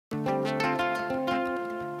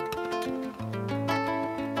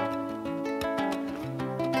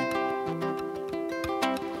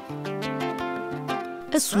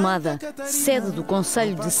Assomada, sede do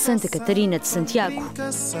Concelho de Santa Catarina de Santiago.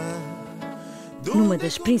 Numa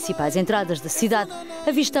das principais entradas da cidade,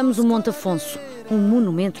 avistamos o Monte Afonso, um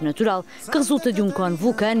monumento natural que resulta de um cone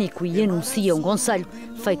vulcânico e anuncia um concelho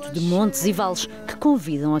feito de montes e vales que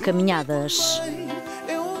convidam a caminhadas.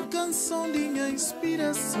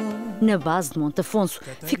 Na base de Monte Afonso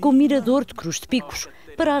fica o Mirador de Cruz de Picos,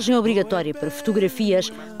 paragem obrigatória para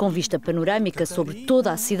fotografias, com vista panorâmica sobre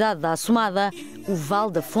toda a cidade da Assomada, o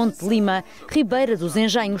Vale da Fonte de Lima, Ribeira dos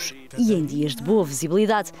Engenhos e, em dias de boa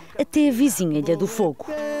visibilidade, até a vizinha Ilha do Fogo.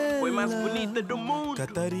 Foi mais bonita do mundo.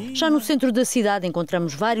 Já no centro da cidade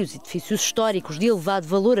encontramos vários edifícios históricos de elevado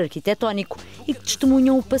valor arquitetónico e que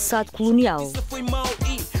testemunham o passado colonial.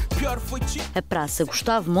 A Praça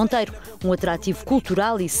Gustavo Monteiro, um atrativo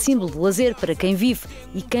cultural e símbolo de lazer para quem vive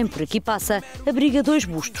e quem por aqui passa, abriga dois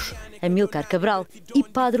bustos, Amílcar Cabral e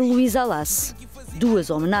Padre Luís Alace,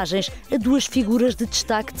 duas homenagens a duas figuras de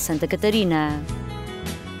destaque de Santa Catarina.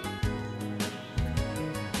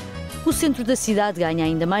 O centro da cidade ganha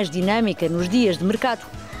ainda mais dinâmica nos dias de mercado,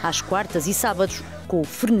 às quartas e sábados, com o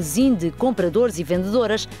frenesim de compradores e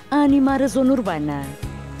vendedoras a animar a zona urbana.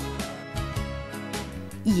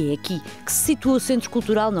 E é aqui que se situa o Centro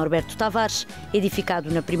Cultural Norberto Tavares,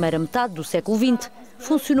 edificado na primeira metade do século XX,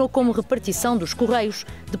 funcionou como repartição dos Correios,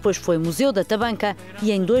 depois foi Museu da Tabanca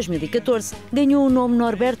e em 2014 ganhou o nome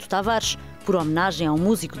Norberto Tavares, por homenagem a um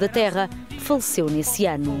músico da terra que faleceu nesse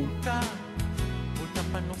ano.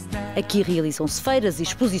 Aqui realizam-se feiras e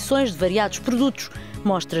exposições de variados produtos,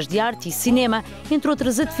 mostras de arte e cinema, entre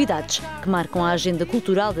outras atividades que marcam a agenda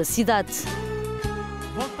cultural da cidade.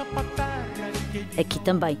 Aqui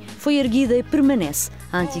também foi erguida e permanece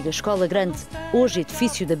a antiga Escola Grande, hoje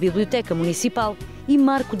edifício da Biblioteca Municipal e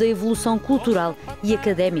marco da evolução cultural e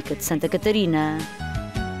académica de Santa Catarina.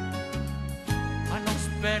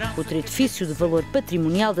 Outro edifício de valor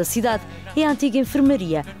patrimonial da cidade é a antiga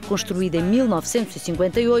enfermaria, construída em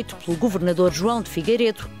 1958 pelo governador João de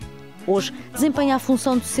Figueiredo. Hoje desempenha a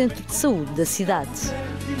função de centro de saúde da cidade.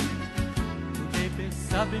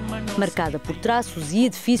 Marcada por traços e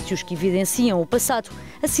edifícios que evidenciam o passado,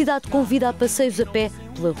 a cidade convida a passeios a pé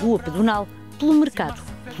pela rua pedonal, pelo mercado,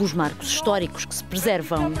 pelos marcos históricos que se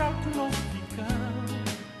preservam.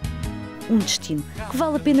 Um destino que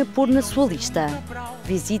vale a pena pôr na sua lista.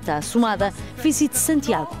 Visita a Assomada, visite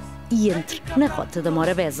Santiago e entre na Rota da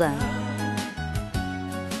Morabeza.